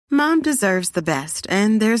Mom deserves the best,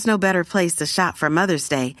 and there's no better place to shop for Mother's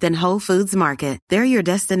Day than Whole Foods Market. They're your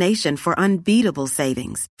destination for unbeatable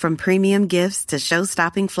savings, from premium gifts to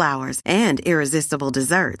show-stopping flowers and irresistible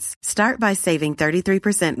desserts. Start by saving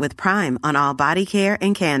 33% with Prime on all body care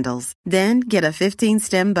and candles. Then get a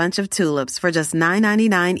 15-stem bunch of tulips for just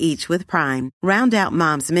 $9.99 each with Prime. Round out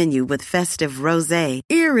Mom's menu with festive rosé,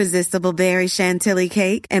 irresistible berry chantilly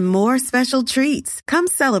cake, and more special treats. Come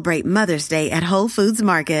celebrate Mother's Day at Whole Foods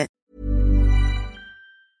Market.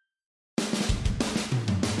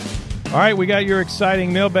 All right, we got your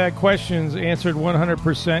exciting mailbag questions answered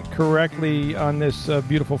 100% correctly on this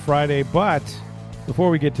beautiful Friday. But before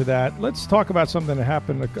we get to that, let's talk about something that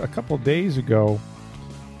happened a couple of days ago,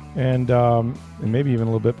 and maybe even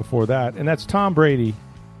a little bit before that. And that's Tom Brady,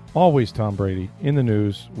 always Tom Brady, in the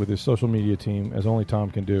news with his social media team, as only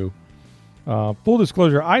Tom can do. Full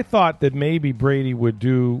disclosure, I thought that maybe Brady would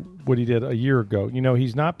do what he did a year ago. You know,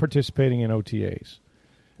 he's not participating in OTAs.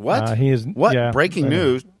 What? He is. What? Yeah, Breaking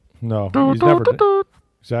news. No, he's never done.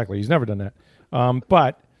 Exactly, he's never done that.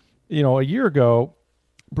 But you know, a year ago,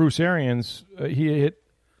 Bruce Arians he had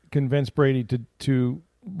convinced Brady to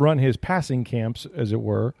run his passing camps, as it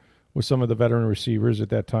were, with some of the veteran receivers at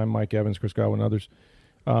that time, Mike Evans, Chris Godwin, others,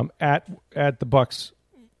 at the Bucs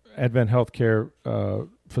Advent Healthcare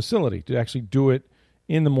facility, to actually do it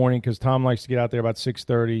in the morning, because Tom likes to get out there about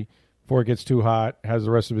 6:30 before it gets too hot. Has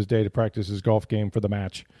the rest of his day to practice his golf game for the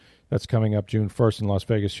match that's coming up June 1st in Las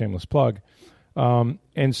Vegas. Shameless plug.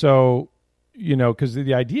 And so, you know, because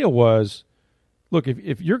the idea was, look,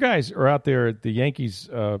 if your guys are out there at the Yankees,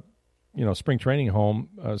 spring training home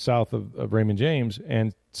south of Raymond James,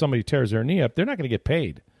 and somebody tears their knee up, they're not going to get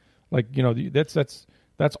paid. Like, you know,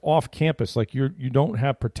 that's off campus. Like, you don't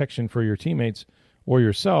have protection for your teammates or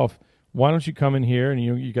yourself. Why don't you come in here and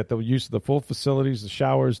you got the use of the full facilities, the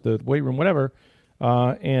showers, the weight room, whatever.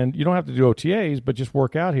 And you don't have to do OTAs, but just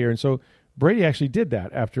work out here. And so Brady actually did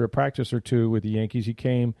that after a practice or two with the Yankees. He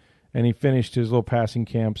came and he finished his little passing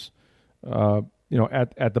camps, at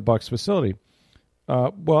the Bucs facility.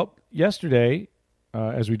 Well, yesterday,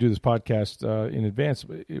 as we do this podcast in advance,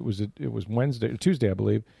 it was Tuesday, I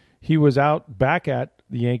believe. He was out back at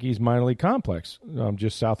the Yankees minor league complex,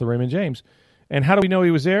 just south of Raymond James. And how do we know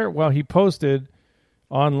he was there? Well, he posted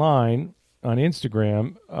online on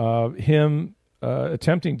Instagram him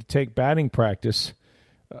attempting to take batting practice,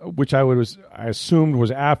 which I assumed was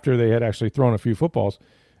after they had actually thrown a few footballs.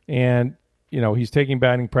 And, you know, he's taking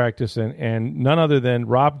batting practice, and none other than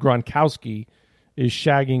Rob Gronkowski is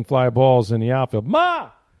shagging fly balls in the outfield.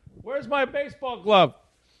 Ma, where's my baseball glove?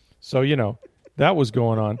 So, you know, that was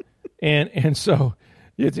going on. And so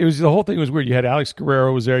it was, the whole thing was weird. You had Alex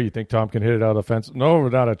Guerrero was there. You think Tom can hit it out of the fence? No,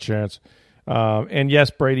 not a chance. And yes,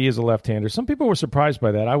 Brady is a left-hander. Some people were surprised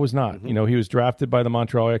by that. I was not. Mm-hmm. You know, he was drafted by the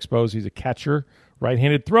Montreal Expos. He's a catcher,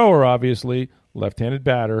 right-handed thrower, obviously, left-handed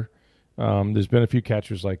batter. There's been a few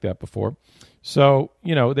catchers like that before. So,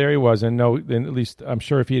 you know, there he was. And no, at least I'm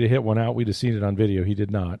sure if he'd have hit one out, we'd have seen it on video. He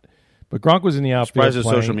did not. But Gronk was in the outfield. Surprised the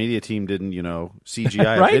social media team didn't,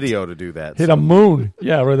 CGI right? a video to do that. Hit a moon.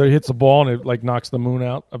 Yeah, where he hits a ball and it like knocks the moon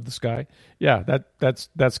out of the sky. Yeah,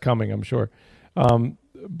 that's coming, I'm sure.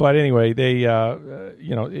 But anyway, they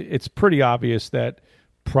it's pretty obvious that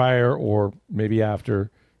prior or maybe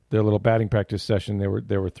after their little batting practice session,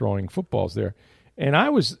 they were throwing footballs there. And I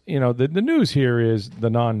was, the news here is the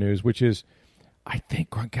non-news, which is I think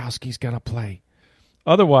Gronkowski's going to play.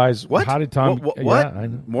 Otherwise, what? How did Tom? What? Yeah,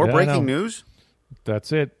 More breaking news?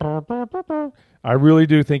 That's it. I really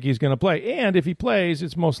do think he's going to play. And if he plays,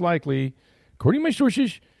 it's most likely, according to my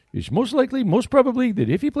sources, it's most probably that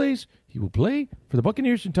if he plays, he will play for the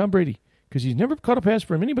Buccaneers and Tom Brady, because he's never caught a pass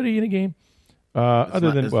from anybody in a game. Not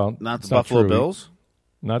the Buffalo Bills?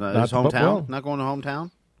 Not his hometown? Not going to hometown?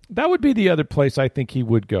 That would be the other place I think he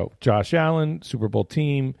would go. Josh Allen, Super Bowl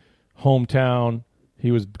team, hometown. He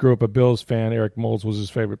grew up a Bills fan. Eric Moulds was his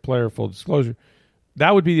favorite player, full disclosure.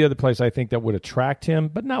 That would be the other place I think that would attract him,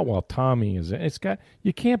 but not while Tommy is in.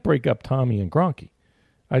 You can't break up Tommy and Gronky.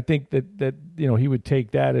 I think that he would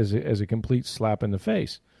take that as a complete slap in the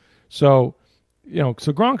face. So, so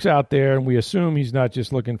Gronk's out there, and we assume he's not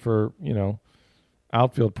just looking for,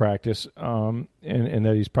 outfield practice, and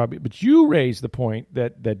that he's probably. But you raised the point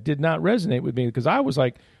that did not resonate with me, because I was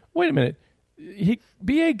like, wait a minute.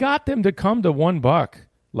 BA got them to come to $1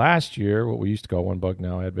 last year, what we used to call $1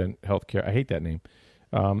 now, Advent Healthcare. I hate that name.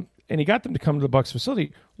 And he got them to come to the Bucs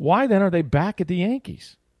facility. Why then are they back at the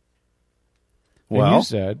Yankees? Well, and you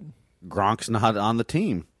said Gronk's not on the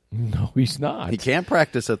team. No, he's not. He can't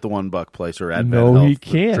practice at the $1 place or Advent Health he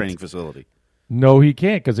can't. Training facility. No, he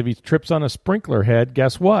can't, because if he trips on a sprinkler head,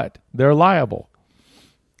 guess what? They're liable.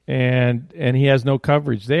 and he has no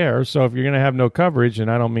coverage there. So if you're going to have no coverage,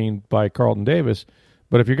 and I don't mean by Carlton Davis,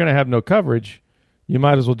 but if you're going to have no coverage, you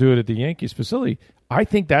might as well do it at the Yankees facility. I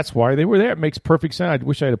think that's why they were there. It makes perfect sense. I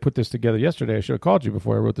wish I had put this together yesterday. I should have called you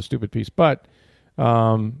before I wrote the stupid piece. But,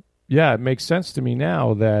 it makes sense to me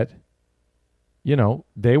now that,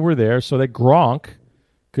 they were there so that Gronk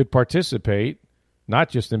could participate, not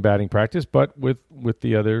just in batting practice, but with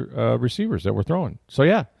the other receivers that were throwing. So,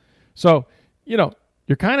 yeah. So,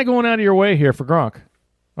 you're kind of going out of your way here for Gronk.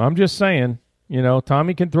 I'm just saying,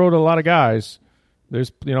 Tommy can throw to a lot of guys. There's,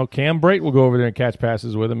 Cam Brate will go over there and catch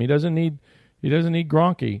passes with him. He doesn't need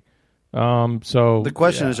Gronky. So the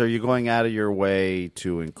question is, are you going out of your way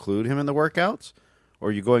to include him in the workouts, or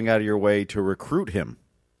are you going out of your way to recruit him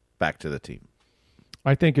back to the team?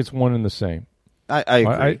 I think it's one and the same. I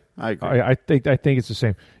agree. I agree. I think it's the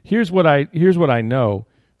same. Here's what I know,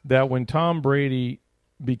 that when Tom Brady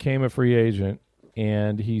became a free agent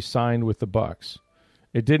and he signed with the Bucs,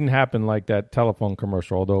 it didn't happen like that telephone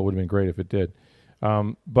commercial, although it would have been great if it did.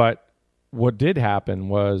 But what did happen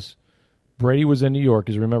was Brady was in New York,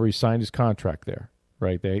 because remember he signed his contract there,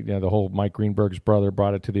 right? The whole Mike Greenberg's brother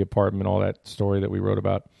brought it to the apartment, all that story that we wrote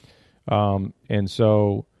about. And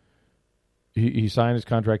so he signed his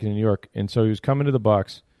contract in New York, and so he was coming to the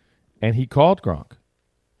Bucs, and he called Gronk.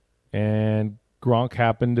 And Gronk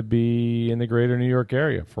happened to be in the greater New York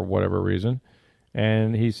area for whatever reason.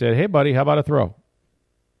 And he said, "Hey, buddy, how about a throw?"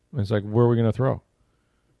 And it's like, "Where are we going to throw?"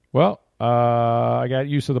 "Well, I got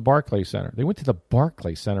used to the Barclays Center." They went to the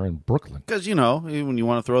Barclays Center in Brooklyn. Because, when you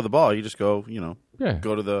want to throw the ball, you just go,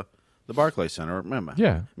 go to the Barclays Center. Remember?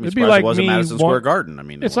 Yeah. It'd be like it wasn't Madison Square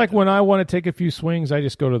Garden. It's like when I want to take a few swings, I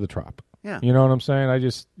just go to the Trop. Yeah. You know what I'm saying? I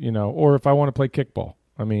just, or if I want to play kickball.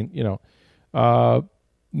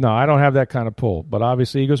 No, I don't have that kind of pull. But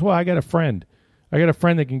obviously he goes, "Well, I got a friend.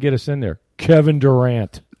 that can get us in there. Kevin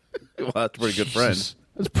Durant." Well, that's a pretty good friend.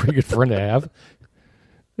 That's a pretty good friend to have.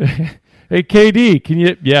 "Hey, KD, can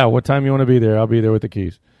you? Yeah, what time you want to be there? I'll be there with the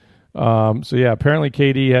keys." Apparently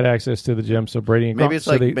KD had access to the gym. So Brady and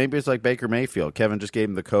Gronk, maybe it's like Baker Mayfield. Kevin just gave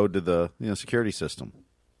him the code to the security system.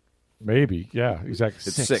 Maybe, yeah, exactly.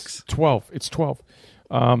 It's 6. 12. It's 12.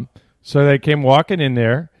 So they came walking in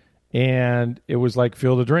there, and it was like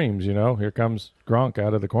Field of Dreams. Here comes Gronk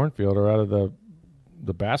out of the cornfield or out of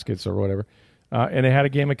the baskets or whatever, and they had a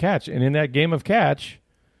game of catch. And in that game of catch,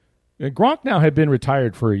 Gronk now had been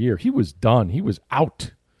retired for a year. He was done. He was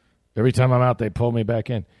out. Every time I'm out, they pull me back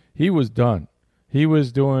in. He was done. He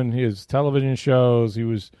was doing his television shows. He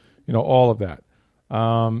was, all of that.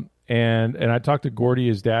 And I talked to Gordy,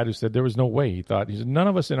 his dad, who said there was no way he said, none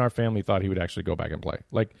of us in our family thought he would actually go back and play.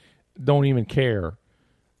 Like, don't even care,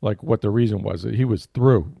 like, what the reason was. He was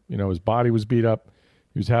through. His body was beat up.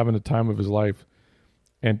 He was having the time of his life.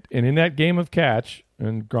 And in that game of catch,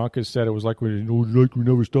 and Gronk has said it was like we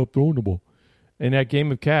never stopped throwing the ball. In that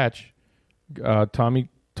game of catch, Tommy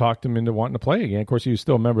talked him into wanting to play again. Of course, he was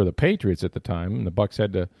still a member of the Patriots at the time, and the Bucs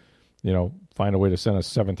had to, find a way to send a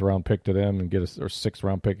 7th-round pick to them and get or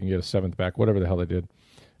 6th-round pick and get a 7th back, whatever the hell they did.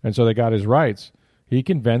 And so they got his rights. He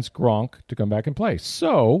convinced Gronk to come back and play.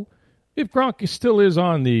 So if Gronk still is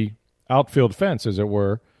on the outfield fence, as it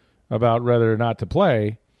were, about whether or not to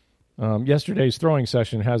play, yesterday's throwing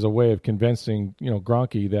session has a way of convincing,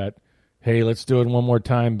 Gronky that, hey, let's do it one more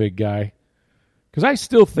time, big guy. Because I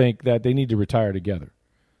still think that they need to retire together.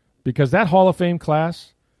 Because that Hall of Fame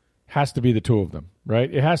class has to be the two of them,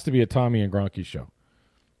 right? It has to be a Tommy and Gronky show.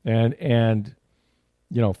 And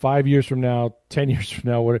 5 years from now, 10 years from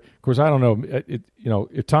now, of course, I don't know.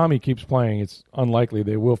 If Tommy keeps playing, it's unlikely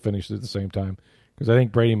they will finish at the same time, because I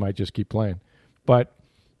think Brady might just keep playing. But,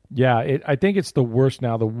 yeah, I think it's the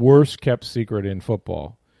worst kept secret in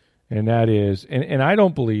football. And that is, and I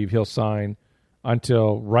don't believe he'll sign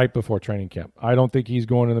until right before training camp. I don't think he's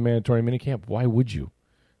going to the mandatory minicamp. Why would you,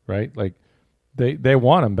 right? Like, they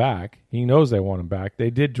want him back. He knows they want him back. They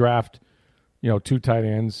did draft, 2 tight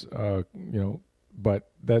ends, but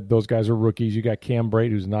those guys are rookies. You got Cam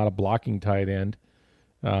Brate, who's not a blocking tight end.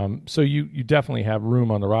 So you definitely have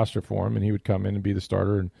room on the roster for him, and he would come in and be the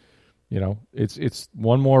starter. And, it's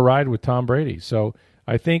one more ride with Tom Brady. So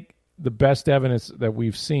I think the best evidence that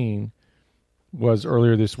we've seen was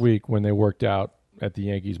earlier this week when they worked out at the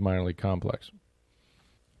Yankees minor league complex.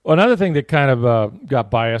 Another thing that kind of got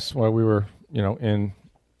biased while we were, in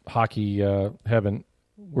hockey heaven,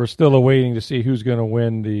 we're still awaiting to see who's going to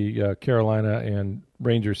win the Carolina and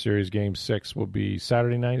Rangers series. Game 6 will be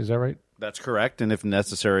Saturday night. Is that right? That's correct. And if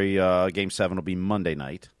necessary, Game 7 will be Monday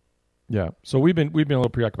night. Yeah. So we've been a little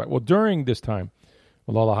preoccupied. Well, during this time,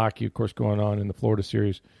 with all the hockey, of course, going on in the Florida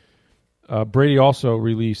series, Brady also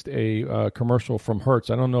released a commercial from Hertz.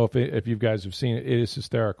 I don't know if you guys have seen it. It is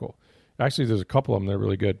hysterical. Actually, there's a couple of them that are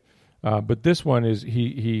really good. But this one is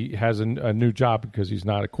he has a new job because he's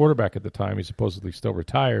not a quarterback at the time. He's supposedly still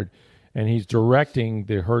retired, and he's directing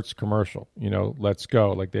the Hertz commercial. Let's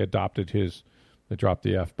go. Like they adopted they dropped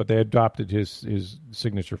the F, but they adopted his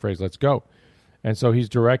signature phrase, "Let's go." And so he's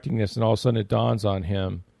directing this, and all of a sudden it dawns on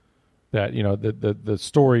him that the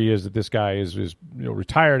story is that this guy is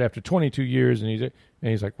retired after 22 years, and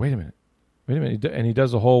he's like, wait a minute, and he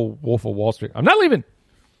does the whole Wolf of Wall Street. I'm not leaving,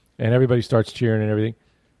 and everybody starts cheering and everything.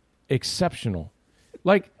 Exceptional,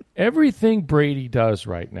 like everything Brady does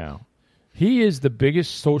right now. He is the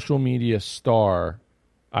biggest social media star,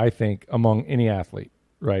 I think, among any athlete.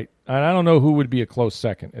 Right, and I don't know who would be a close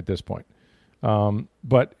second at this point.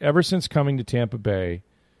 But ever since coming to Tampa Bay,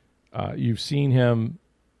 you've seen him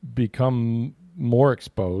become more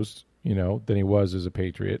exposed, than he was as a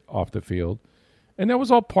Patriot off the field. And that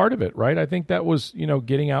was all part of it, right? I think that was,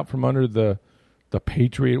 getting out from under the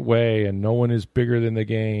Patriot way and no one is bigger than the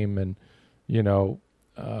game. And,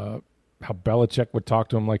 how Belichick would talk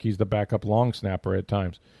to him like he's the backup long snapper at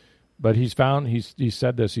times. But he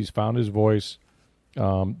said this, he's found his voice.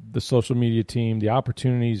 The social media team, the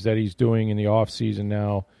opportunities that he's doing in the off season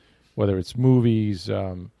now, whether it's movies,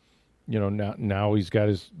 now he's got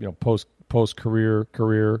his post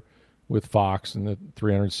career with Fox and the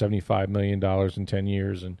 $375 million in 10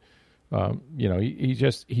 years, and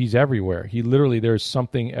he's everywhere. He literally, there's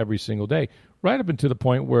something every single day, right up until the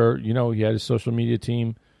point where he had his social media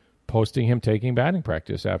team posting him taking batting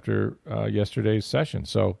practice after yesterday's session.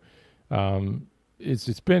 So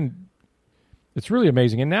it's really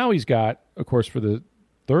amazing. And now he's got, of course, for the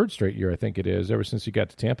third straight year, I think it is, ever since he got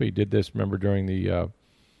to Tampa, he did this, remember, during the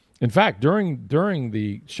during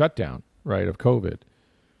the shutdown, right, of COVID.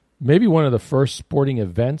 Maybe one of the first sporting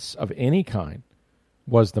events of any kind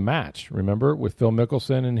was the match, remember, with Phil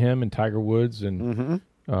Mickelson and him and Tiger Woods. And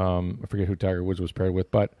I forget who Tiger Woods was paired with,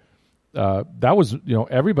 but that was,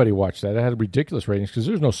 everybody watched that. It had ridiculous ratings because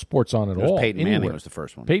there's no sports on at all. Peyton Manning was the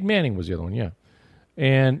first one. Peyton Manning was the other one, yeah.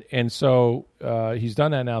 And so he's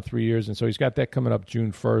done that now 3 years, and so he's got that coming up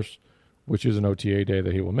June 1st, which is an OTA day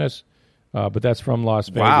that he will miss. But that's from Las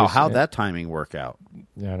Vegas. Wow, how'd that timing work out?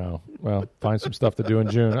 Yeah, I know. Well, find some stuff to do in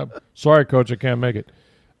June. Sorry, Coach, I can't make it.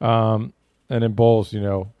 And then Bowles,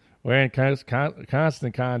 we're in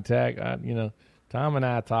constant contact. Tom and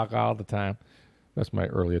I talk all the time. That's my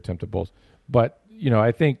early attempt at Bowles. But,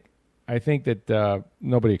 I think that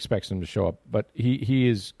nobody expects him to show up. But he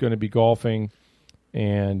is going to be golfing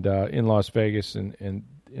and in Las Vegas, and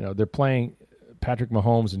they're playing Patrick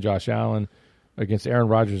Mahomes and Josh Allen against Aaron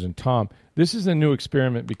Rodgers and Tom. This is a new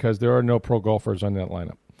experiment because there are no pro golfers on that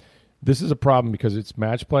lineup. This is a problem because it's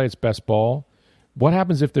match play, it's best ball. What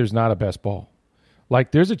happens if there's not a best ball?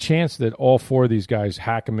 Like, there's a chance that all four of these guys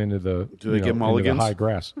hack them into the, get mulligans? Into the high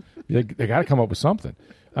grass. They got to come up with something.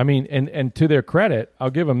 I mean, and to their credit, I'll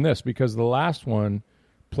give them this, because the last one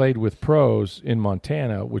played with pros in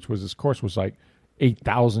Montana, which was, this course was like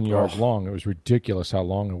 8,000 yards long. It was ridiculous how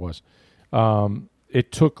long it was.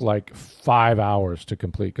 It took like 5 hours to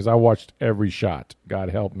complete because I watched every shot. God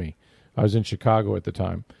help me. I was in Chicago at the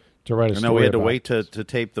time to write a story. I know we had to wait to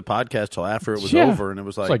tape the podcast till after it was over, and it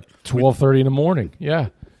was like 12:30 in the morning. Yeah,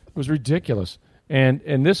 it was ridiculous.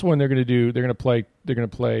 And this one they're going to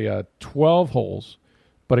play 12 holes,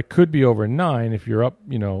 but it could be over 9 if you're up,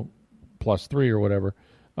 +3 or whatever.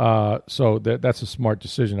 So that's a smart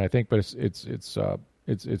decision, I think. But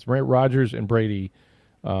it's Rodgers and Brady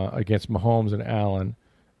against Mahomes and Allen,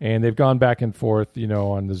 and they've gone back and forth,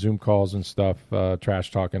 on the Zoom calls and stuff,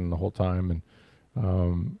 trash talking the whole time,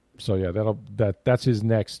 and so yeah, that's his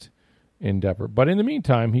next endeavor. But in the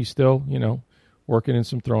meantime, he's still, working in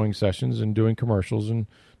some throwing sessions and doing commercials and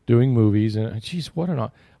doing movies. And geez,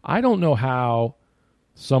 I don't know how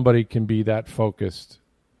somebody can be that focused.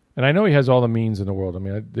 And I know he has all the means in the world. I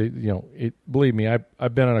mean, believe me,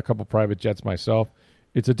 I've been on a couple private jets myself.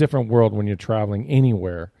 It's a different world when you're traveling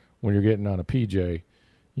anywhere, when you're getting on a PJ,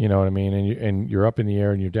 you know what I mean? And you're up in the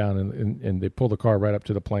air and you're down, and they pull the car right up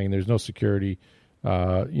to the plane. There's no security.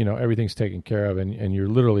 Everything's taken care of. And you're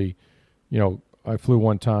literally, I flew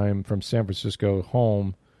one time from San Francisco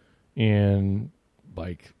home in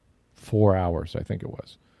like 4 hours, I think it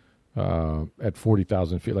was, at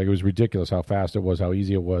 40,000 feet. Like, it was ridiculous how fast it was, how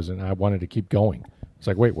easy it was. And I wanted to keep going. It's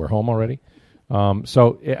like, wait, we're home already?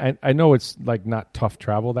 So I know it's like not tough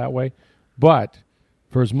travel that way, but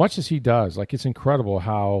for as much as he does, like, it's incredible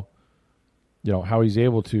how he's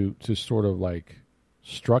able to sort of like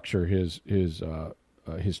structure his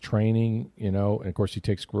training, and of course he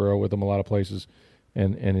takes Guerrero with him a lot of places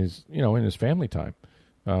and his in his family time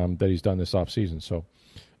that he's done this offseason. So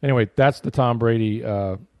anyway, that's the Tom Brady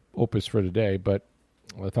opus for today. But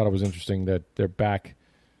I thought it was interesting that they're back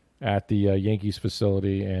at the Yankees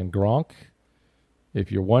facility, and Gronk,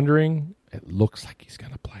 if you're wondering, it looks like he's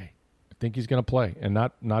going to play. I think he's going to play, and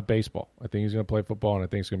not baseball. I think he's going to play football, and I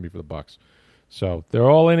think it's going to be for the Bucs. So they're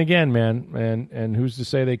all in again, man. And who's to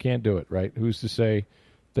say they can't do it, right? Who's to say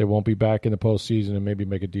they won't be back in the postseason and maybe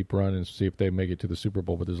make a deep run and see if they make it to the Super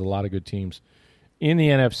Bowl? But there's a lot of good teams in the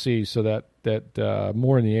NFC, so that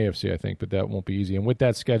more in the AFC, I think, but that won't be easy. And with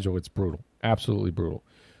that schedule, it's brutal, absolutely brutal.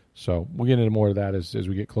 So we'll get into more of that as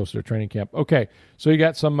we get closer to training camp. Okay, so you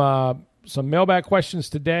got some mailbag questions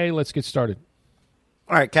today. Let's get started.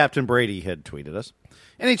 All right, Captain Brady had tweeted us.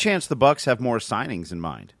 Any chance the Bucs have more signings in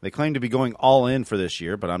mind? They claim to be going all in for this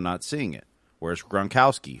year, but I'm not seeing it. Where's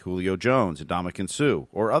Gronkowski, Julio Jones, Ndamukong Suh,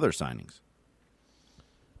 or other signings?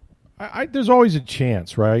 There's always a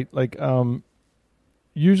chance, right? Like,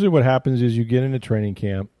 usually what happens is you get into training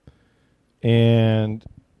camp and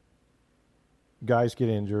guys get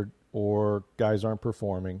injured or guys aren't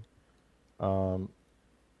performing. And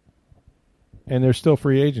there's still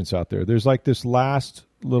free agents out there. There's like this last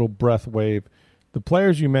little breath wave. The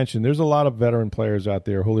players you mentioned, there's a lot of veteran players out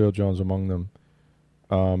there, Julio Jones among them,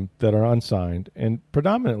 that are unsigned, and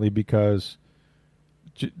predominantly because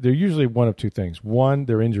they're usually one of two things. One,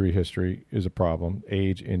 their injury history is a problem,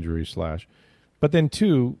 age, injury / but then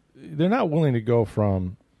two, they're not willing to go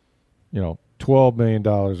from, $12 million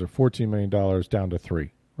or $14 million down to $3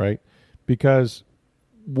 million, right? Because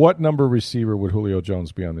what number receiver would Julio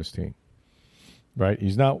Jones be on this team, right?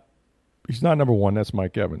 He's not number one. That's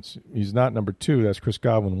Mike Evans. He's not number two. That's Chris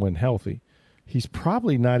Godwin when healthy. He's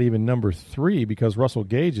probably not even number 3 because Russell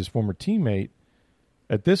Gage, his former teammate,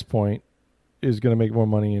 at this point is going to make more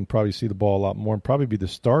money and probably see the ball a lot more and probably be the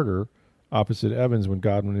starter opposite Evans when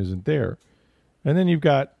Godwin isn't there. And then you've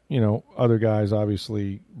got, other guys,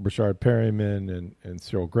 obviously, Rashard Perryman and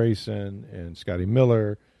Cyril Grayson and Scotty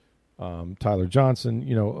Miller, Tyler Johnson,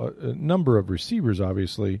 a number of receivers,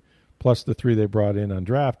 obviously, plus the 3 they brought in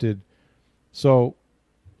undrafted. So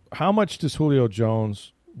how much does Julio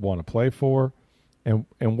Jones want to play for, and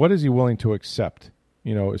what is he willing to accept,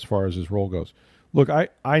 as far as his role goes? Look,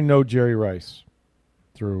 I know Jerry Rice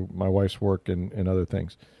through my wife's work and other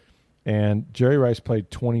things. And Jerry Rice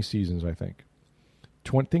played 20 seasons, I think.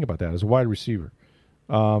 Think about that, as a wide receiver.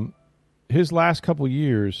 His last couple of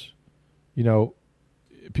years,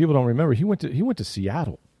 people don't remember, he went to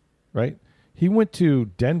Seattle, right? He went to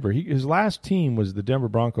Denver. His last team was the Denver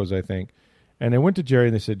Broncos, I think. And they went to Jerry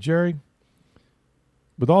and they said, Jerry,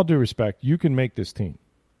 with all due respect, you can make this team.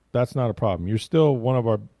 That's not a problem. You're still one of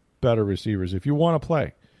our better receivers if you want to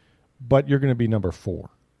play. But you're going to be number 4,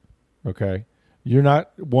 okay? You're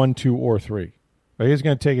not 1, 2, or 3. It's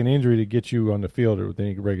going to take an injury to get you on the field with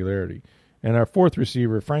any regularity. And our 4th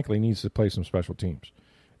receiver, frankly, needs to play some special teams.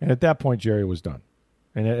 And at that point, Jerry was done.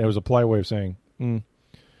 And it was a polite way of saying,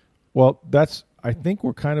 well, I think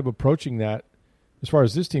we're kind of approaching that as far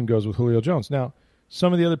as this team goes with Julio Jones. Now,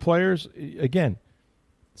 some of the other players, again,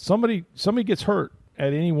 somebody gets hurt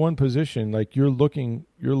at any one position, like you're looking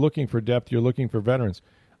for depth, you're looking for veterans.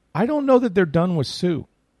 I don't know that they're done with Suh.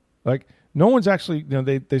 Like, no one's actually,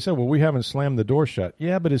 they said, well, we haven't slammed the door shut.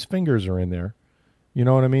 Yeah, but his fingers are in there. You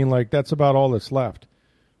know what I mean? Like, that's about all that's left.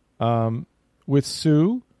 With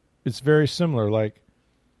Suh, it's very similar. Like,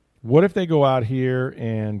 what if they go out here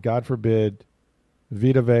and, God forbid,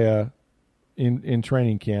 Vita Vea in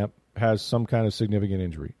training camp has some kind of significant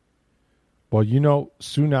injury? Well,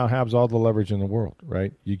 Suh now has all the leverage in the world,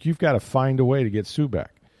 right? You've got to find a way to get Suh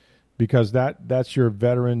back because that's your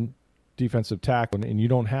veteran defensive tackle, and you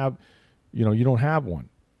don't have one.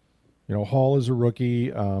 Hall is a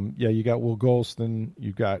rookie. You got Will Golston,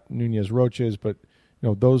 you've got Nunez Roches, but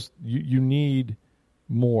those you need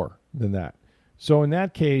more than that. So in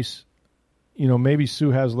that case, maybe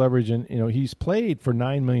Suh has leverage, and he's played for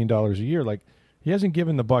 $9 million a year. Like, he hasn't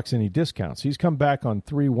given the Bucs any discounts. He's come back on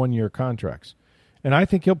 3 one-year contracts, and I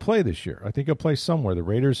think he'll play this year. I think he'll play somewhere. The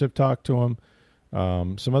Raiders have talked to him.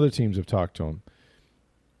 Some other teams have talked to him.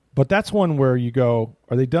 But that's one where you go,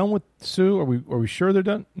 are they done with Suh? Are we sure they're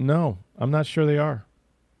done? No, I'm not sure they are.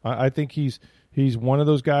 I think he's one of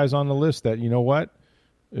those guys on the list that,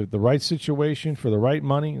 if the right situation for the right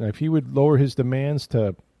money, if he would lower his demands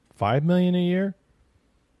to $5 million a year,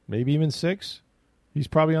 maybe even $6 million, he's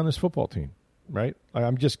probably on this football team, right?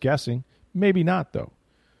 I'm just guessing. Maybe not, though.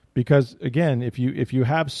 Because, again, if you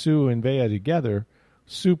have Suh and Vea together,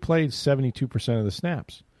 Suh played 72% of the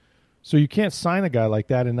snaps. So you can't sign a guy like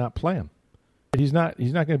that and not play him. He's not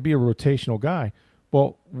going to be a rotational guy.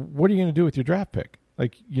 Well, what are you going to do with your draft pick?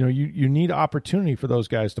 Like, you need opportunity for those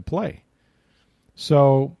guys to play.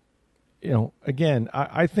 So, again,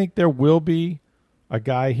 I think there will be a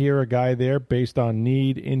guy here, a guy there based on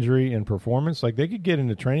need, injury, and performance. Like, they could get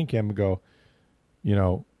into training camp and go,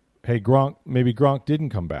 hey, maybe Gronk didn't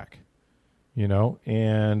come back,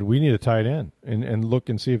 and we need a tight end and look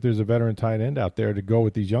and see if there's a veteran tight end out there to go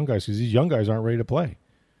with these young guys, because these young guys aren't ready to play,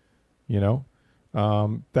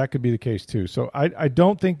 that could be the case too. So I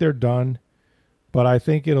don't think they're done, but I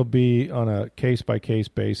think it'll be on a case-by-case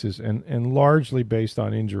basis and largely based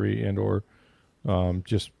on injury and or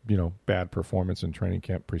just, bad performance in training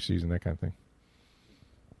camp, preseason, that kind of thing.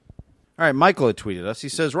 All right, Michael had tweeted us. He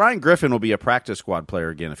says, Ryan Griffin will be a practice squad player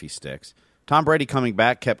again if he sticks. Tom Brady coming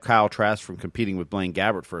back kept Kyle Trask from competing with Blaine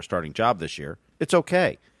Gabbert for a starting job this year. It's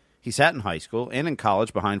okay. He sat in high school and in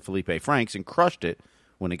college behind Felipe Franks and crushed it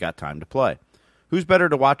when it got time to play. Who's better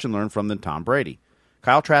to watch and learn from than Tom Brady?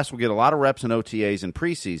 Kyle Trask will get a lot of reps in OTAs in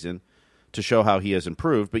preseason to show how he has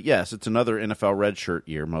improved, but yes, it's another NFL redshirt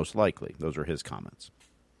year most likely. Those are his comments.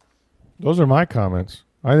 Those are my comments.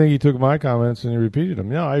 I think he took my comments and he repeated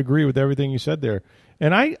them. Yeah, I agree with everything you said there.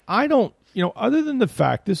 And I don't, other than the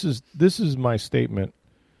fact, this is my statement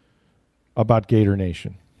about Gator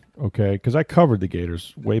Nation, okay? Because I covered the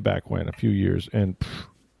Gators way back when, a few years, and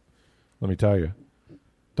let me tell you,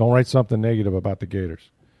 don't write something negative about the Gators.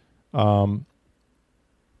 I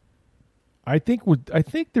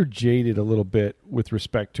think they're jaded a little bit with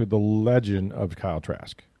respect to the legend of Kyle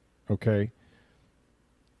Trask, okay?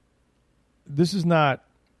 This is not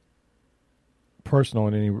personal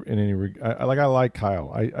in any I like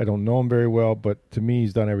Kyle. I don't know him very well, but to me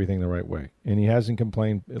he's done everything the right way, and he hasn't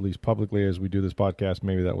complained, at least publicly, as we do this podcast.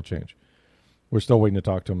 Maybe that will change. We're still waiting to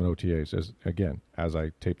talk to him in OTAs as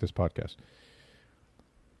I tape this podcast.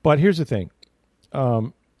 But here's the thing.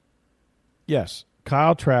 Yes,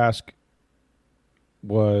 Kyle Trask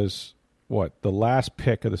was the last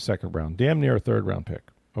pick of the second round, damn near a third round pick.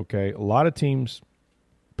 Okay, a lot of teams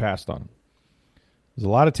passed on him. There's a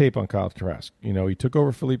lot of tape on Kyle Trask. He took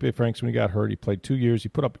over Felipe Franks when he got hurt. He played 2 years. He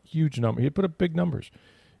put up huge numbers. He put up big numbers.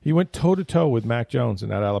 He went toe-to-toe with Mac Jones in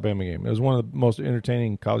that Alabama game. It was one of the most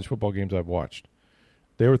entertaining college football games I've watched.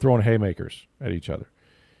 They were throwing haymakers at each other.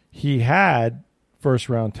 He had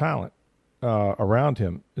first-round talent around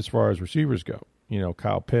him as far as receivers go.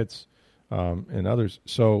 Kyle Pitts and others.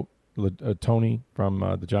 So Tony from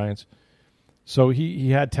the Giants. So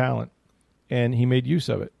he had talent, and he made use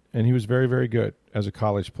of it. And he was very, very good as a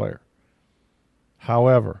college player.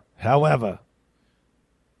 However,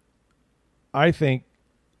 I think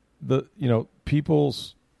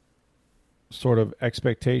people's sort of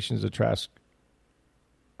expectations of Trask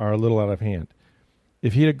are a little out of hand.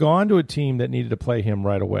 If he had gone to a team that needed to play him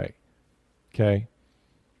right away, okay,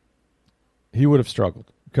 he would have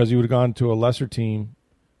struggled because he would have gone to a lesser team.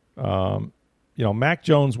 Mac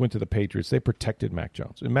Jones went to the Patriots. They protected Mac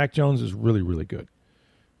Jones. And Mac Jones is really, really good.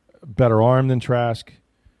 Better arm than Trask,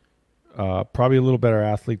 probably a little better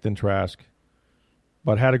athlete than Trask,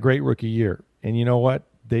 but had a great rookie year. And you know what?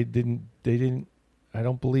 They didn't. I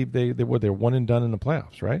don't believe they were one and done in the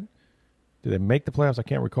playoffs, right? Did they make the playoffs? I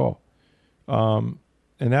can't recall. And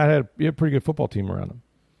that had a pretty good football team around them.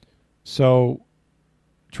 So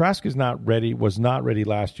Trask was not ready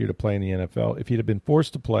last year to play in the NFL. If he'd have been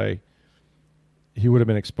forced to play, he would have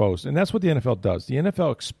been exposed. And that's what the NFL does. The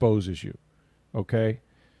NFL exposes you, okay?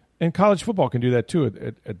 And college football can do that too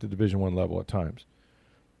at the Division I level at times.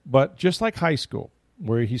 But just like high school,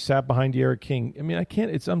 where he sat behind D'Eriq King,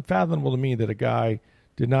 it's unfathomable to me that a guy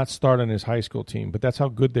did not start on his high school team, but that's how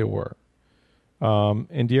good they were.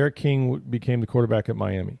 And D'Eriq King became the quarterback at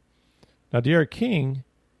Miami. Now, D'Eriq King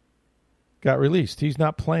got released. He's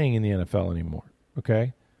not playing in the NFL anymore,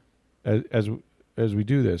 okay? As we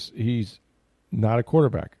do this, he's not a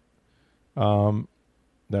quarterback.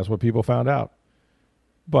 That's what people found out.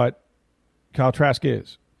 But Kyle Trask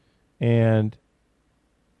is. And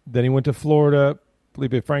then he went to Florida.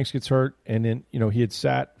 Felipe Franks gets hurt. And then, he had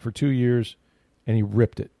sat for 2 years, and he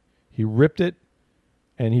ripped it. He ripped it,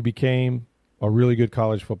 and he became a really good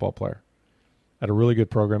college football player at a really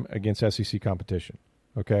good program against SEC competition.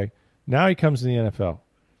 Okay? Now he comes to the NFL.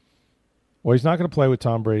 Well, he's not going to play with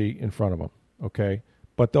Tom Brady in front of him. Okay?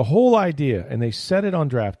 But the whole idea, and they said it on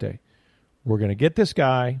draft day, we're going to get this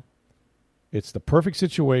guy. It's the perfect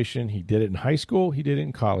situation. He did it in high school. He did it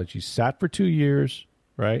in college. He sat for 2 years,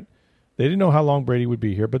 right? They didn't know how long Brady would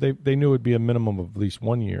be here, but they knew it would be a minimum of at least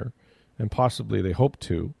 1 year, and possibly they hoped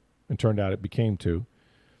 2, and turned out it became 2.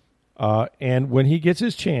 And when he gets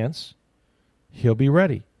his chance, he'll be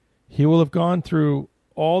ready. He will have gone through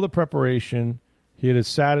all the preparation. He had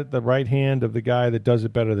sat at the right hand of the guy that does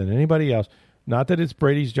it better than anybody else. Not that it's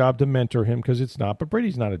Brady's job to mentor him, because it's not, but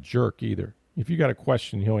Brady's not a jerk either. If you got a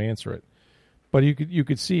question, he'll answer it. But you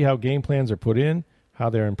could see how game plans are put in, how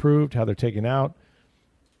they're improved, how they're taken out,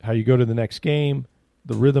 how you go to the next game,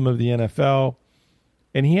 the rhythm of the NFL.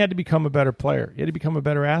 And he had to become a better player. He had to become a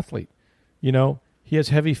better athlete. You know, he has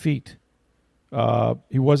heavy feet.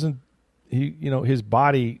 His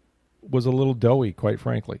body was a little doughy, quite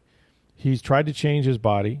frankly. He's tried to change his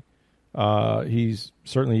body. He's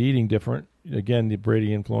certainly eating different. Again, the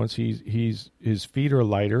Brady influence. His feet are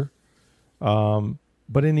lighter.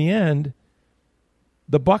 But in the end,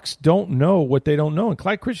 the Bucs don't know what they don't know. And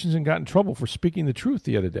Clyde Christensen got in trouble for speaking the truth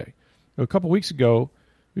the other day. A couple weeks ago,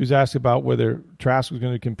 he was asked about whether Trask was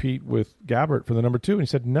going to compete with Gabbert for the number 2, and he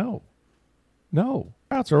said, no.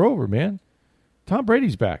 Outs are over, man. Tom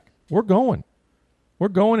Brady's back. We're going,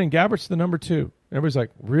 and Gabbert's the number 2. Everybody's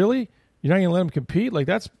like, really? You're not going to let him compete? Like,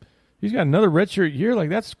 he's got another redshirt year? Like,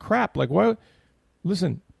 that's crap. Like, what?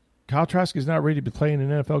 Listen, Kyle Trask is not ready to play in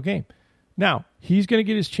an NFL game. Now, he's going to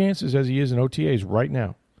get his chances as he is in OTAs right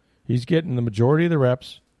now. He's getting the majority of the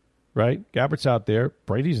reps, right? Gabbert's out there.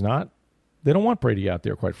 Brady's not. They don't want Brady out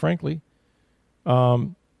there, quite frankly.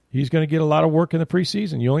 He's going to get a lot of work in the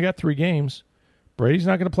preseason. You only got 3 games. Brady's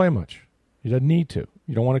not going to play much. He doesn't need to.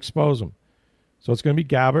 You don't want to expose him. So it's going to be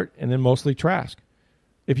Gabbert and then mostly Trask.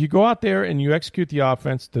 If you go out there and you execute the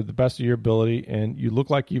offense to the best of your ability and you look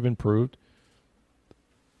like you've improved,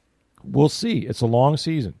 we'll see. It's a long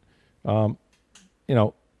season. Bulls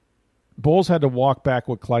had to walk back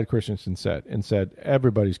what Clyde Christensen said and said,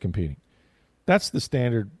 everybody's competing. That's the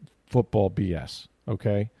standard football BS,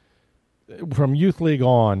 okay? From youth league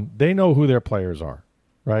on, they know who their players are,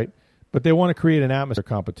 right? But they want to create an atmosphere of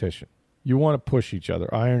competition. You want to push each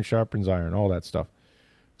other. Iron sharpens iron, all that stuff.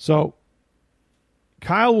 So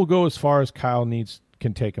Kyle will go as far as Kyle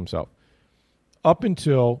can take himself. Up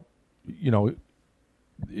until, when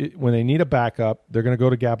they need a backup, they're going to go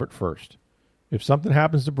to Gabbert first. If something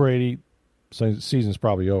happens to Brady, the season's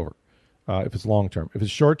probably over, if it's long-term. If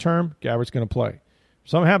it's short-term, Gabbert's going to play. If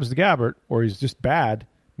something happens to Gabbert, or he's just bad,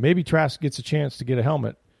 maybe Trask gets a chance to get a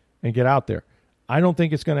helmet and get out there. I don't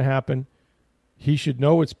think it's going to happen. He should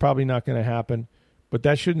know it's probably not going to happen, but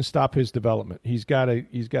that shouldn't stop his development. He's got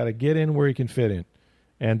to get in where he can fit in,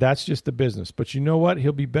 and that's just the business. But you know what?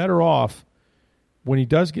 He'll be better off when he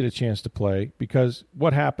does get a chance to play, because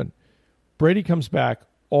what happened? Brady comes back,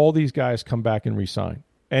 all these guys come back and re-sign.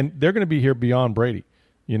 And they're going to be here beyond Brady.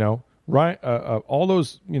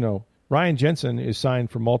 Ryan Jensen is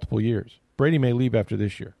signed for multiple years. Brady may leave after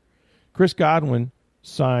this year. Chris Godwin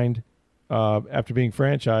signed after being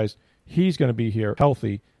franchised. He's going to be here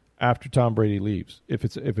healthy after Tom Brady leaves, if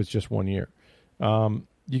it's just 1 year.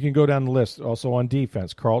 You can go down the list. Also on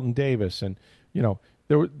defense, Carlton Davis, and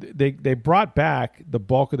they brought back the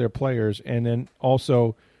bulk of their players, and then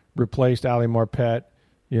also replaced Ali Marpet.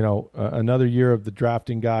 Another year of the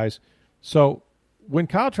drafting guys. So when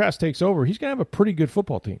Kyle Trask takes over, he's going to have a pretty good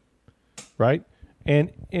football team, right?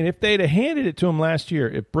 And if they'd have handed it to him last year,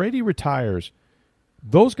 if Brady retires,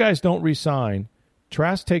 those guys don't re-sign.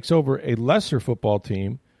 Trask takes over a lesser football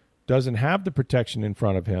team, doesn't have the protection in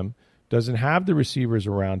front of him, doesn't have the receivers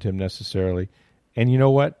around him necessarily. And you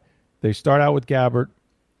know what? They start out with Gabbert.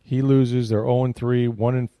 He loses. They're 0-3,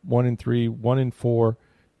 1-3, 1-4.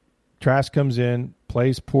 Trask comes in,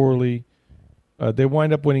 plays poorly. They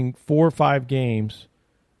wind up winning 4 or 5 games,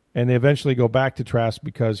 and they eventually go back to Trask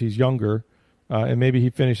because he's younger, and maybe he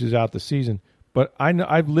finishes out the season. But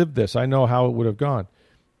I've lived this. I know how it would have gone.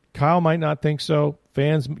 Kyle might not think so.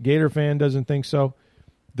 Gator fan doesn't think so.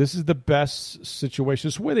 This is the best situation.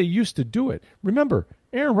 It's the way they used to do it. Remember,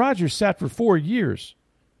 Aaron Rodgers sat for 4 years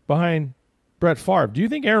behind Brett Favre. Do you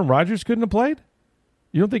think Aaron Rodgers couldn't have played?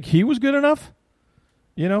 You don't think he was good enough?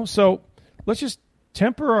 So let's just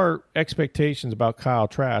temper our expectations about Kyle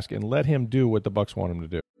Trask and let him do what the Bucs want him to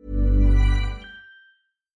do.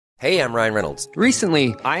 Hey, I'm Ryan Reynolds.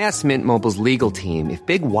 Recently, I asked Mint Mobile's legal team if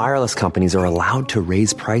big wireless companies are allowed to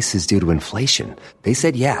raise prices due to inflation. They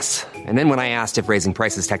said yes. And then when I asked if raising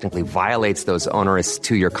prices technically violates those onerous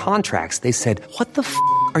 2-year contracts, they said, "What the f***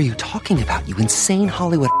 are you talking about, you insane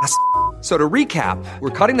Hollywood ass?" So to recap,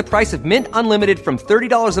 we're cutting the price of Mint Unlimited from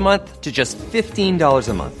 $30 a month to just $15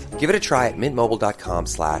 a month. Give it a try at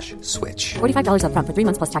mintmobile.com/switch. $45 up front for 3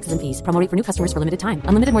 months plus taxes and fees. Promo rate for new customers for limited time.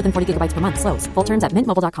 Unlimited more than 40 gigabytes per month. Slows full terms at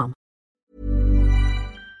mintmobile.com.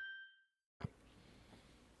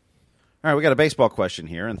 All right, we got a baseball question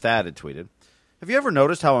here, and Thad had tweeted, have you ever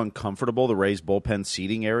noticed how uncomfortable the Rays bullpen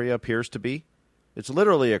seating area appears to be? It's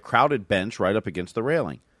literally a crowded bench right up against the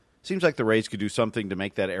railing. Seems like the Rays could do something to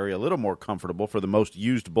make that area a little more comfortable for the most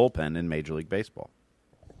used bullpen in Major League Baseball.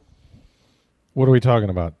 What are we talking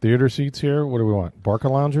about? Theater seats here? What do we want? Barca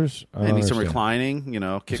loungers? Maybe some reclining,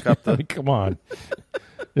 kick up the... Come on.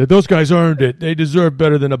 Yeah, those guys earned it. They deserve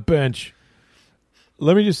better than a bench.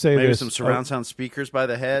 Let me just say Maybe this. some surround sound speakers by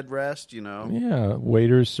the headrest, Yeah,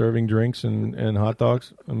 waiters serving drinks and hot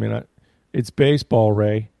dogs. I mean, it's baseball,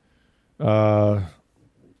 Ray. The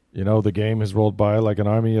game has rolled by like an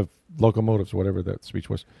army of locomotives, whatever that speech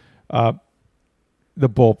was. The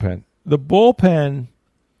bullpen. The bullpen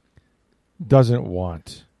doesn't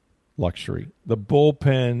want luxury. The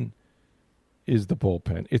bullpen is the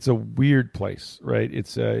bullpen. It's a weird place, right?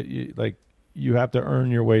 It's you have to earn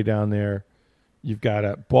your way down there. You've got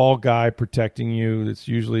a ball guy protecting you. It's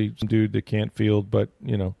usually some dude that can't field, but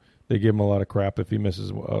they give him a lot of crap if he misses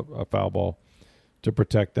a foul ball to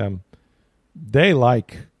protect them. They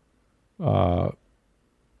like to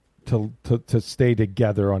stay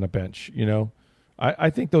together on a bench. I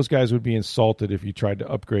think those guys would be insulted if you tried to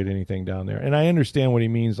upgrade anything down there. And I understand what he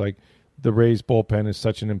means. Like the Rays bullpen is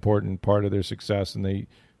such an important part of their success, and they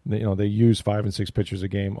use 5 and 6 pitchers a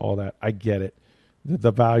game. All that, I get it.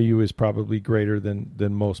 The value is probably greater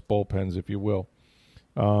than most bullpens, if you will.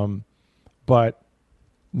 But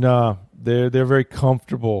no, they're very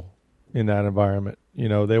comfortable in that environment.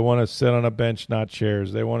 They want to sit on a bench, not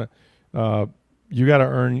chairs. They want to. You got to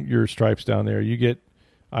earn your stripes down there.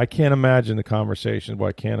 I can't imagine the conversation. Well,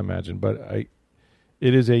 I can't imagine, but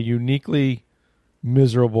it is a uniquely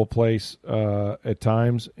miserable place at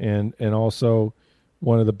times, and also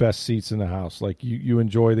one of the best seats in the house. Like you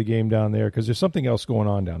enjoy the game down there because there's something else going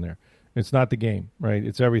on down there. It's not the game, right?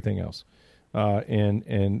 It's everything else.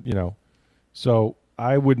 So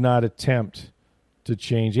I would not attempt to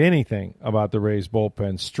change anything about the Rays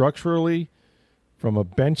bullpen structurally from a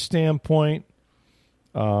bench standpoint.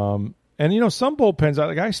 Some bullpens,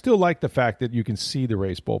 I still like the fact that you can see the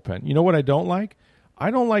Rays bullpen. You know what I don't like? I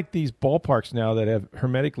don't like these ballparks now that have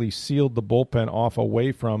hermetically sealed the bullpen off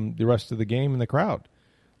away from the rest of the game and the crowd.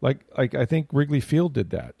 Like I think Wrigley Field did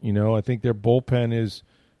that. I think their bullpen is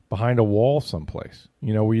behind a wall someplace,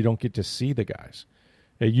 where you don't get to see the guys.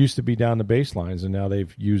 It used to be down the baselines, and now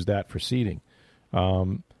they've used that for seating.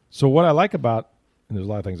 So what I like about, and there's a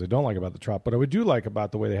lot of things I don't like about the Trop, but I do like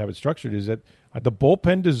about the way they have it structured is that the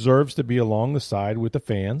bullpen deserves to be along the side with the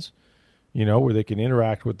fans, where they can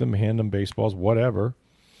interact with them, hand them baseballs, whatever.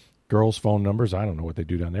 Girls' phone numbers, I don't know what they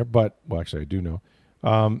do down there, actually I do know.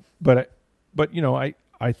 I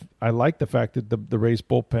like the fact that the Rays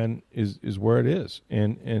bullpen is where it is,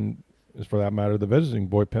 and for that matter, the visiting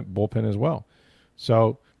bullpen as well.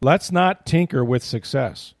 So let's not tinker with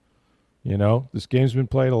success. This game's been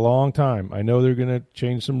played a long time. I know they're going to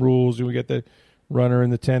change some rules, and we get the runner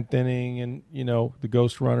in the 10th inning, and the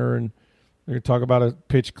ghost runner, and we're going to talk about a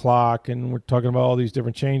pitch clock, and we're talking about all these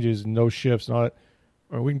different changes and no shifts and all that.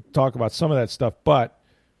 Or we can talk about some of that stuff, but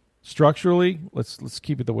structurally, let's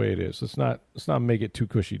keep it the way it is. Let's not make it too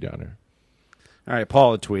cushy down there. All right,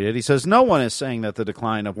 Paul had tweeted. He says, no one is saying that the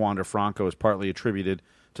decline of Wander Franco is partly attributed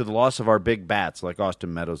to the loss of our big bats like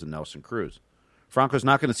Austin Meadows and Nelson Cruz. Franco's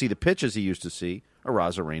not going to see the pitches he used to see,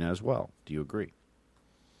 Arozarena as well. Do you agree?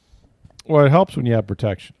 Well, it helps when you have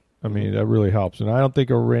protection. I mean, that really helps. And I don't think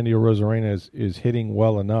Randy Arozarena is hitting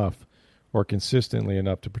well enough or consistently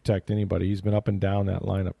enough to protect anybody. He's been up and down that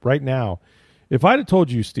lineup. Right now, if I'd have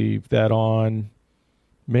told you, Steve, that on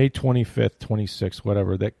May 25th, 26th,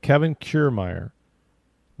 whatever, that Kevin Kiermaier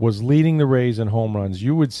was leading the Rays in home runs,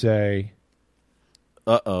 you would say,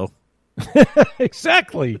 uh-oh.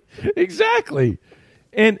 Exactly.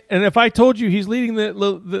 And if I told you he's leading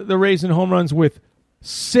the Rays in home runs with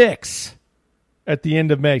 6 at the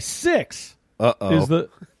end of May, 6 uh-oh.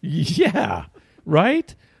 Yeah,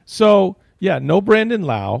 right? So, yeah, no Brandon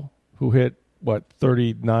Lau, who hit,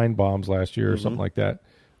 39 bombs last year or something like that.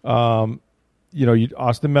 Austin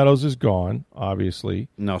Meadows is gone, obviously.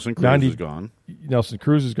 Nelson Cruz is gone. Nelson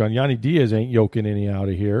Cruz is gone. Yanni Diaz ain't yoking any out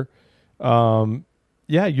of here.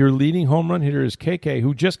 Your leading home run hitter is KK,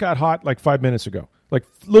 who just got hot like 5 minutes ago. Like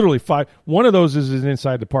literally 5. One of those is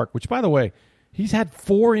inside the park, which, by the way, he's had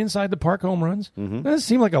 4 inside the park home runs. Mm-hmm. Doesn't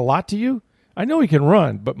seem like a lot to you? I know he can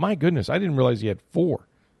run, but my goodness, I didn't realize he had 4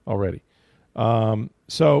 already.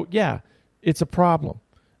 It's a problem.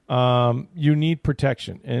 You need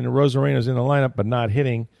protection. And Arozarena's in the lineup but not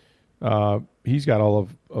hitting. He's got all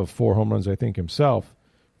of 4 home runs, I think, himself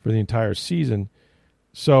for the entire season.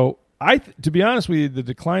 So, to be honest with you, the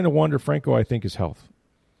decline of Wander Franco, I think, is health.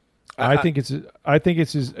 I think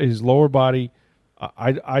it's his lower body.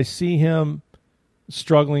 I see him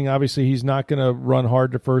struggling. Obviously, he's not going to run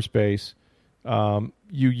hard to first base. You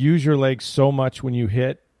use your legs so much when you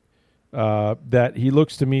hit that he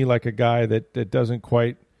looks to me like a guy that doesn't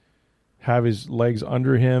quite have his legs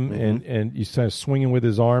under him, and he's kind of swinging with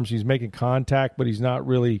his arms. He's making contact, but he's not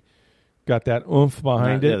really got that oomph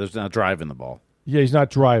behind it. Yeah, there's not driving the ball. Yeah, he's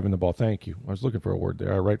not driving the ball. Thank you. I was looking for a word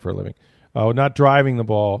there. I write for a living. Not driving the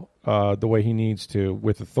ball the way he needs to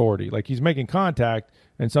with authority. Like, he's making contact,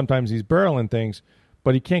 and sometimes he's barreling things,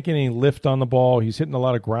 but he can't get any lift on the ball. He's hitting a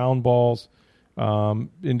lot of ground balls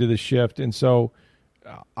into the shift, and so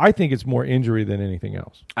I think it's more injury than anything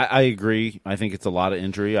else. I agree. I think it's a lot of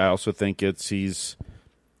injury. I also think he's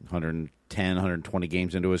 110, 120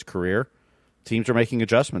 games into his career. Teams are making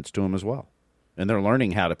adjustments to him as well, and they're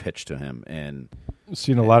learning how to pitch to him. And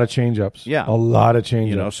seen a lot of change-ups. Yeah, a lot of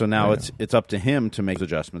change-ups. So now it's up to him to make those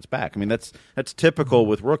adjustments back. I mean, that's typical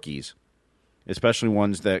with rookies, especially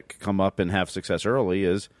ones that come up and have success early.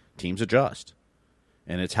 Is teams adjust.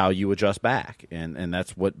 And it's how you adjust back. And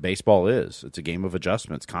that's what baseball is. It's a game of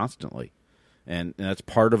adjustments constantly. And that's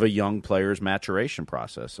part of a young player's maturation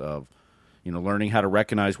process of, learning how to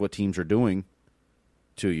recognize what teams are doing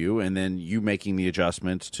to you, and then you making the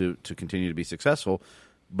adjustments to continue to be successful.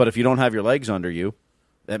 But if you don't have your legs under you,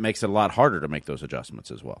 that makes it a lot harder to make those adjustments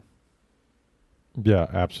as well. Yeah,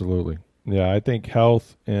 absolutely. Yeah, I think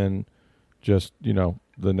health and just,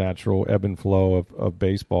 the natural ebb and flow of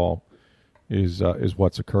baseball is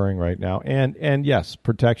what's occurring right now, and yes,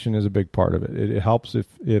 protection is a big part of it. It helps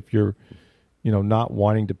if you're, not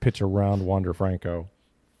wanting to pitch around Wander Franco,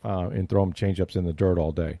 and throw him changeups in the dirt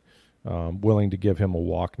all day, willing to give him a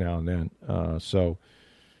walk now and then. So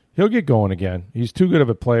he'll get going again. He's too good of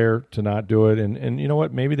a player to not do it, and you know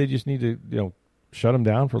what? Maybe they just need to shut him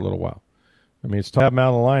down for a little while. I mean, it's tough to have him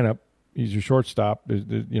out of the lineup. He's your shortstop.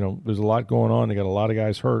 There's a lot going on. They got a lot of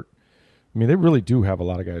guys hurt. I mean, they really do have a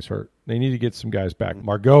lot of guys hurt. They need to get some guys back.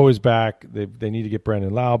 Margot is back. They need to get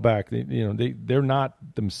Brandon Lau back. They're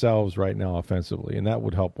not themselves right now offensively, and that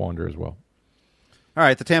would help Wander as well. All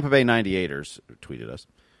right, the Tampa Bay 98ers tweeted us.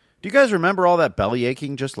 Do you guys remember all that belly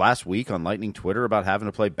aching just last week on Lightning Twitter about having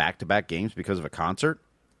to play back-to-back games because of a concert?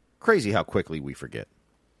 Crazy how quickly we forget.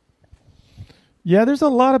 Yeah, there's a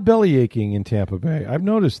lot of belly aching in Tampa Bay. I've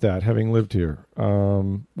noticed that, having lived here.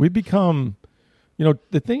 We've become...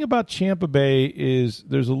 the thing about Tampa Bay is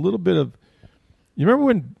there's a little bit of. You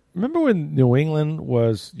remember when New England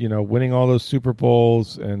was winning all those Super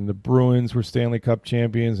Bowls and the Bruins were Stanley Cup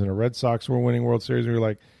champions and the Red Sox were winning World Series? We were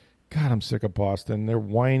like, God, I'm sick of Boston. They're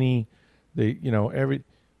whiny.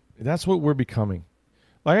 That's what we're becoming.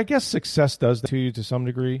 Like, I guess success does that to you to some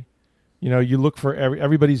degree. You look for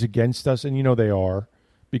everybody's against us, and they are,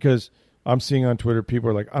 because I'm seeing on Twitter people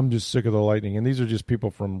are like, I'm just sick of the Lightning. And these are just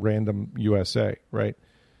people from random USA, right?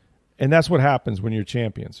 And that's what happens when you're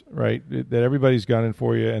champions, right? That everybody's gunning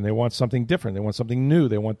for you, and they want something different. They want something new.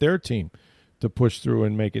 They want their team to push through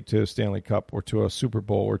and make it to a Stanley Cup or to a Super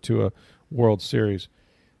Bowl or to a World Series.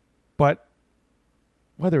 But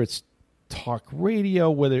whether it's talk radio,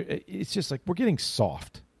 whether it's just like we're getting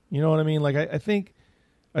soft. You know what I mean? Like, I think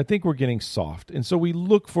we're getting soft. And so we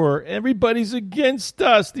look for everybody's against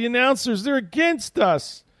us. The announcers, they're against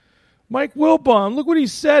us. Mike Wilbon, look what he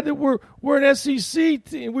said, that we're an SEC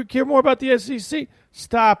team. We care more about the SEC.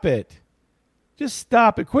 Stop it. Just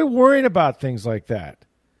stop it. Quit worrying about things like that.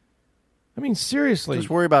 I mean, seriously. Just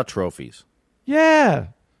worry about trophies. Yeah.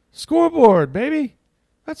 Scoreboard, baby.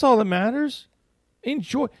 That's all that matters.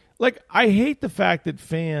 Enjoy. Like, I hate the fact that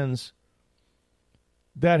fans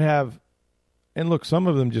that have... And look, some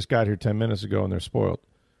of them just got here 10 minutes ago and they're spoiled.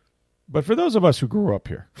 But for those of us who grew up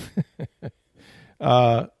here,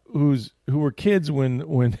 who were kids when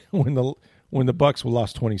the Bucks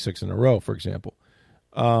lost 26 in a row, for example,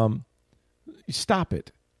 stop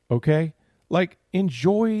it, okay? Like,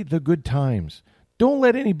 enjoy the good times. Don't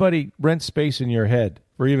let anybody rent space in your head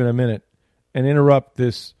for even a minute and interrupt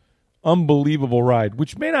this unbelievable ride,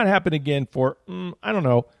 which may not happen again for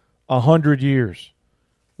 100 years,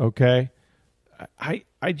 okay?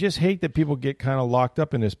 I just hate that people get kind of locked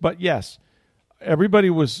up in this. But, yes, everybody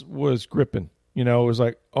was gripping. It was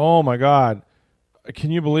like, oh, my God, can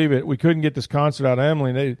you believe it? We couldn't get this concert out of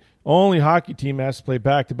Emily. The only hockey team has to play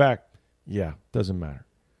back-to-back. Yeah, doesn't matter.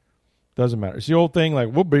 Doesn't matter. It's the old thing, like,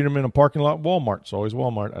 we'll beat them in a parking lot. Walmart. It's always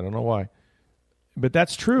Walmart. I don't know why. But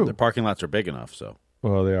that's true. The parking lots are big enough, so.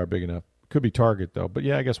 Well, they are big enough. Could be Target, though. But,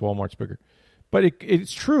 yeah, I guess Walmart's bigger. But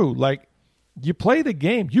it's true. Like, you play the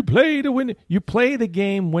game. You play to win. You play the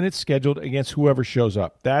game when it's scheduled against whoever shows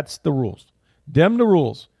up. That's the rules. Them the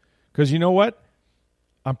rules. Because you know what?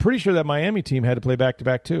 I'm pretty sure that Miami team had to play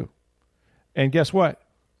back-to-back too. And guess what?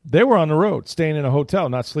 They were on the road, staying in a hotel,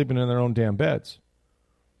 not sleeping in their own damn beds.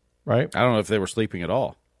 Right? I don't know if they were sleeping at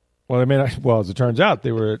all. Well, as it turns out,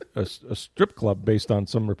 they were a strip club based on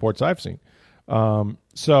some reports I've seen.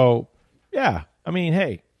 So Yeah. I mean,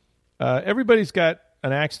 hey, everybody's got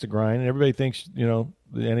an axe to grind, and everybody thinks, the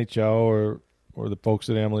NHL or the folks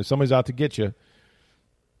at Emily, somebody's out to get you.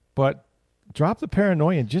 But drop the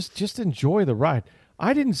paranoia and just enjoy the ride.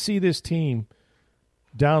 I didn't see this team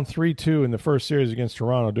down 3-2 in the first series against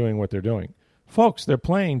Toronto doing what they're doing. Folks, they're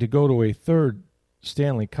playing to go to a third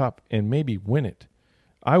Stanley Cup and maybe win it.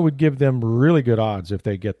 I would give them really good odds if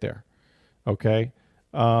they get there. Okay?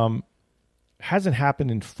 Hasn't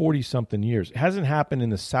happened in 40-something years. It hasn't happened in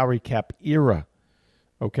the salary cap era.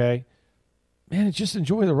 Okay? Man, just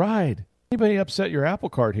enjoy the ride. Anybody upset your Apple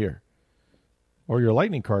Card here? Or your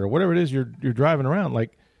Lightning card, or whatever it is you're driving around,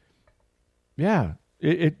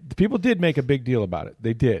 people did make a big deal about it.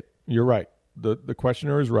 They did. You're right. The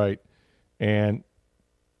questioner is right, and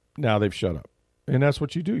now they've shut up. And that's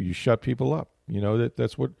what you do. You shut people up.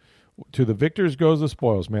 That's what to the victors goes the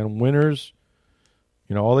spoils, man. Winners,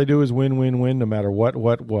 all they do is win, win, win, no matter what.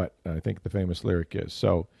 I think the famous lyric is.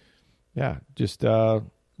 So, yeah, just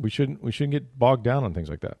we shouldn't get bogged down on things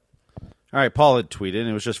like that. All right, Paul had tweeted, and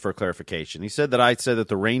it was just for clarification. He said that I said that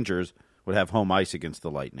the Rangers would have home ice against the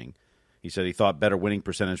Lightning. He said he thought better winning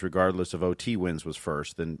percentage regardless of OT wins was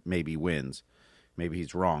first, then maybe wins. Maybe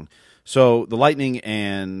he's wrong. So the Lightning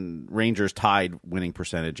and Rangers tied winning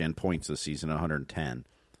percentage and points this season at 110.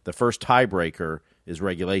 The first tiebreaker is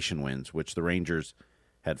regulation wins, which the Rangers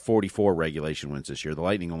had 44 regulation wins this year. The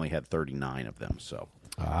Lightning only had 39 of them, so...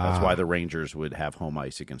 That's why the Rangers would have home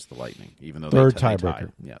ice against the Lightning, even though third they tiebreaker.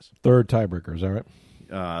 tied. Yes, third tiebreaker. Is that right?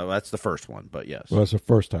 That's the first one, but yes. Well, that's the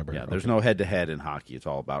first tiebreaker. Yeah, there's no head-to-head in hockey. It's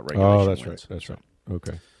all about regulation that's wins. right. That's right.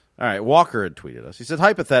 Okay. All right, Walker had tweeted us. He said,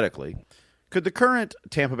 hypothetically, could the current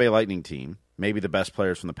Tampa Bay Lightning team, maybe the best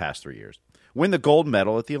players from the past 3 years, win the gold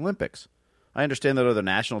medal at the Olympics? I understand that other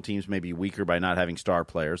national teams may be weaker by not having star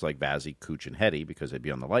players like Vazzy, Kuch, and Heddy because they'd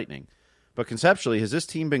be on the Lightning. But conceptually, has this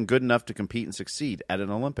team been good enough to compete and succeed at an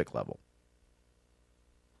Olympic level?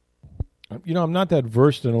 I'm not that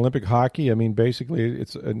versed in Olympic hockey. I mean, basically,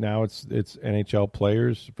 it's NHL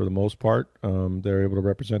players for the most part. They're able to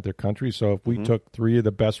represent their country. So if we took 3 of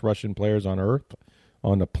the best Russian players on Earth,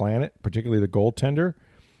 on the planet, particularly the goaltender,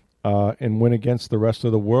 and win against the rest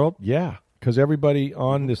of the world, yeah, because everybody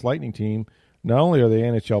on this Lightning team, not only are they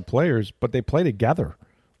NHL players, but they play together.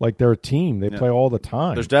 Like they're a team. They play all the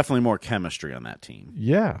time. There's definitely more chemistry on that team.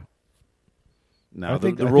 Yeah. Now,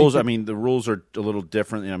 the rules, the rules are a little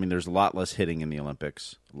different. I mean, there's a lot less hitting in the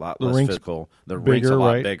Olympics, a lot less physical. The rink's a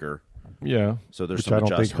lot bigger. Yeah. So there's which some I don't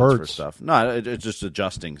adjustments think hurts. for stuff. No, it's just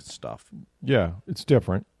adjusting stuff. Yeah, it's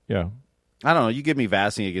different. Yeah. I don't know. You give me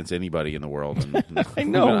Vazzy against anybody in the world. And I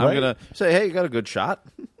know, I'm going to say, hey, you got a good shot.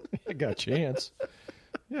 I got a chance.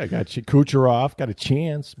 Yeah, I got Kucherov, got a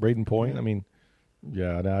chance. Braden Point. I mean,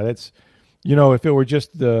 yeah, no, that's... if it were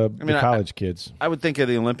just the college kids. I would think at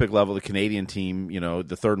the Olympic level, the Canadian team,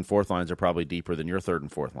 the third and fourth lines are probably deeper than your third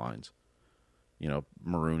and fourth lines.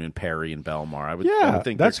 Maroon and Perry and Belmar. I would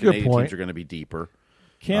think that's the Canadian good point. teams are going to be deeper.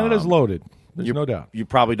 Canada's loaded. There's no doubt. You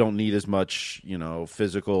probably don't need as much,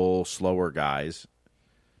 physical, slower guys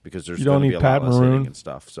because there's you don't going need to be a Pat lot less Maroon hitting and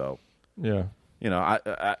stuff. So, yeah.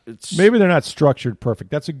 It's maybe they're not structured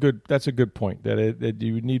perfect. That's a good point. That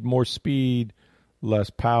you need more speed, less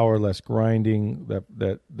power, less grinding.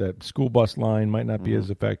 That school bus line might not be as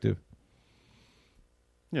effective.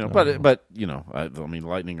 But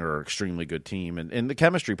Lightning are an extremely good team, and the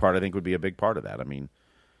chemistry part I think would be a big part of that. I mean,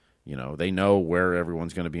 they know where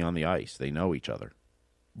everyone's going to be on the ice. They know each other.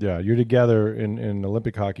 Yeah, you're together in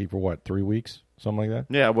Olympic hockey for what, 3 weeks, something like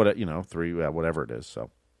that. Yeah, 3, whatever it is. So,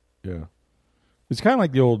 yeah, it's kind of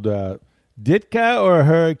like the old Ditka or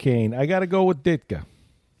Hurricane. I got to go with Ditka.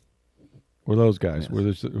 We're those guys.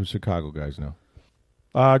 Yes. We're Chicago guys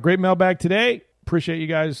now. Great mailbag today. Appreciate you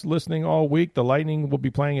guys listening all week. The Lightning will be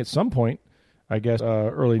playing at some point, I guess,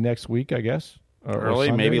 early next week, I guess.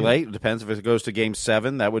 Early, maybe late. It depends if it goes to Game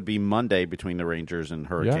 7. That would be Monday between the Rangers and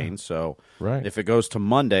Hurricanes. Yeah. So if it goes to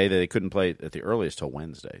Monday, they couldn't play at the earliest till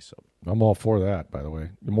Wednesday. So I'm all for that, by the way.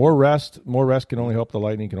 More rest can only help the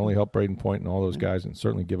Lightning, can only help Braden Point and all those guys, and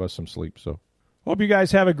certainly give us some sleep. So hope you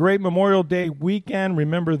guys have a great Memorial Day weekend.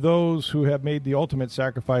 Remember those who have made the ultimate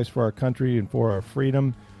sacrifice for our country and for our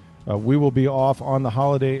freedom. We will be off on the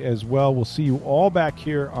holiday as well. We'll see you all back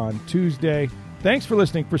here on Tuesday. Thanks for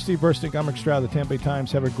listening. For Steve Burstick, I'm Rick Stroud of the Tampa Bay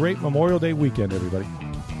Times. Have a great Memorial Day weekend, everybody.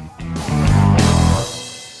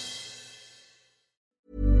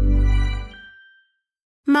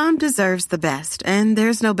 Mom deserves the best, and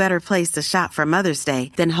there's no better place to shop for Mother's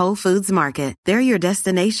Day than Whole Foods Market. They're your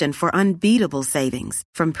destination for unbeatable savings,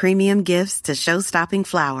 from premium gifts to show-stopping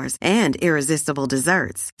flowers and irresistible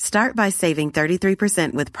desserts. Start by saving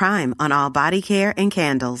 33% with Prime on all body care and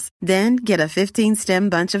candles. Then get a 15-stem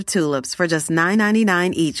bunch of tulips for just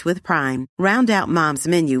 $9.99 each with Prime. Round out Mom's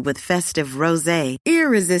menu with festive rosé,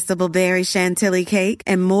 irresistible berry chantilly cake,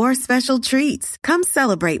 and more special treats. Come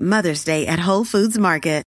celebrate Mother's Day at Whole Foods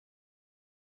Market.